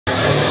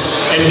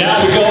And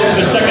now we go to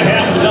the second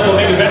half of the double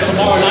main event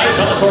tomorrow night,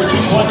 Bellator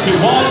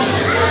 221.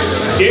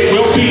 It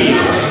will be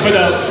for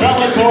the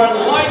Bellator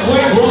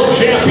Lightweight World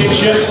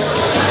Championship.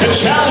 The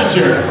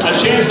challenger, a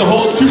chance to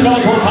hold two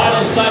Bellator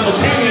titles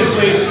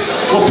simultaneously,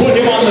 will put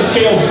him on the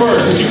scale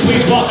first. Would you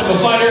please welcome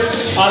the fighter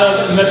out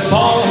of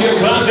Nepal,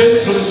 Chandler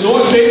and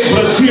Patricio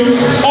Freire.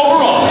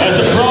 Overall, as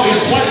a pro, he's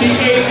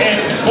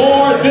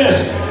 28-4.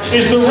 This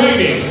is the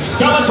reigning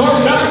Bellator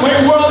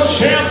Featherweight World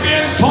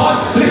Champion,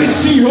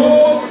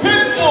 Patricio Freire.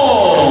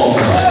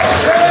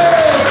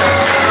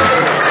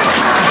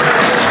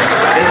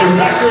 In the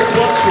record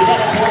books for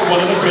Bellator,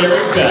 one of the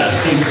very best.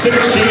 He's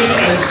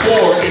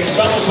 16-4 in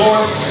Bellator.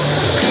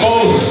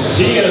 Both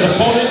he and his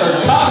opponent are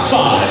top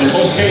 5 in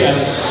most KM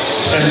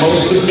and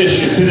most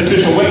submissions. His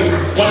official weight,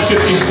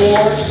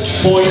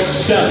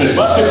 154.7.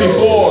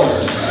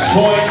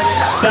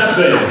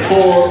 154.7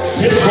 for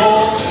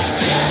Pitbull.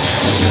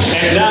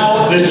 And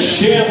now the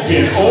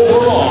champion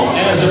overall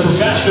as a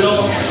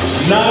professional.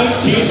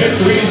 19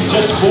 victories,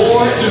 just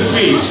 4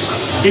 defeats.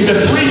 He's a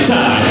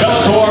 3-time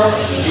Bellator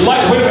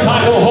lightweight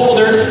title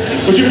holder.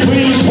 Would you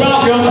please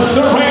welcome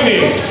the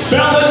reigning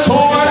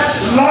Bellator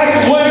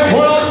lightweight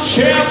world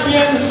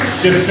champion,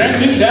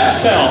 defending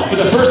that belt for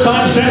the first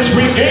time since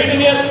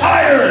regaining it,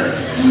 Iron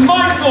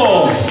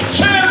Michael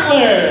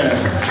Chandler.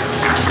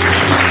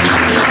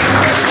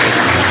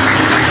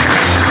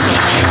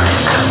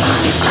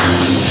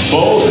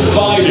 Both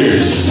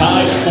fighters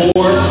tied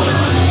for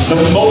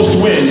the most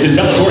wins in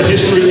Bellator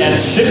history at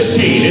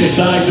 16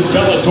 inside the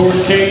Bellator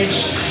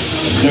cage.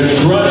 The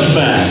grudge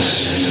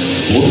match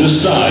will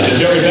decide the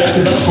very best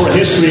in Bellator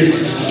history.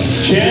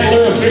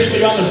 Chandler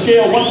officially on the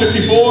scale,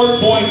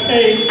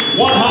 154.8,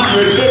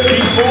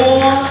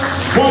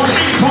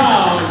 154.8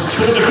 pounds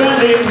for the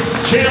defending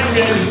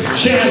champion,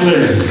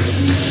 Chandler.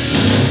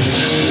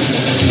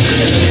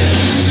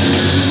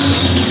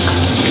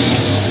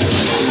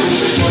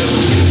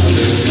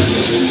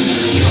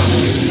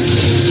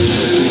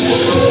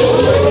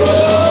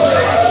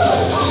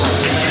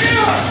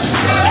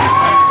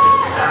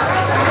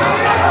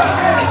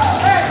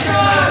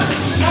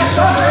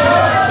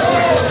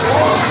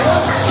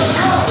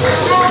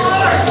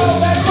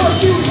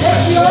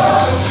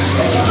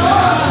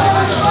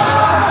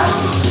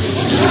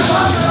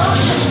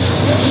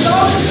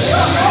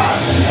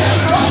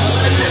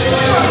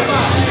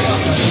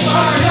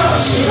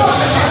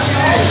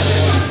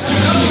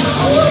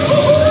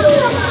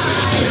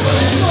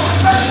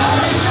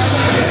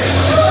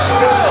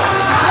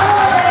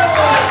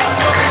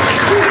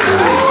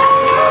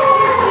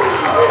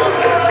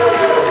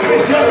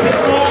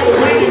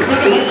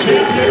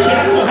 Champion,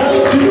 chance to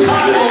hold 2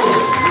 titles.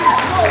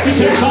 He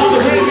takes on the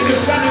reigning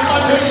defending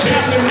lightweight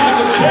champion,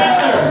 Michael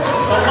Chandler.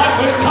 The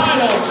lightweight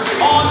title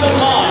on the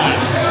line.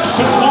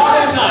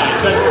 Tomorrow night,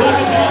 the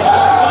second half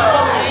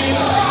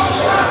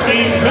of the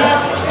main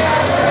event.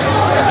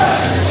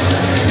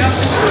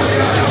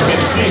 You can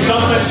see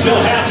something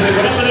still happening.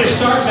 Whenever they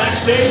start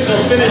backstage,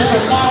 they'll finish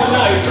tomorrow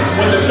night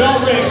when the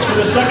bell rings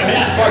for the second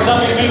half of our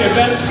double main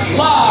event,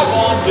 live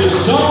on the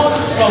zone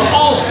from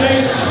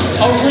Allstate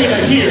Arena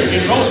here in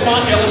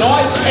Rosemont,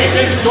 Illinois. Hey,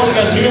 thanks for joining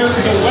us here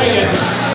for the weigh-ins.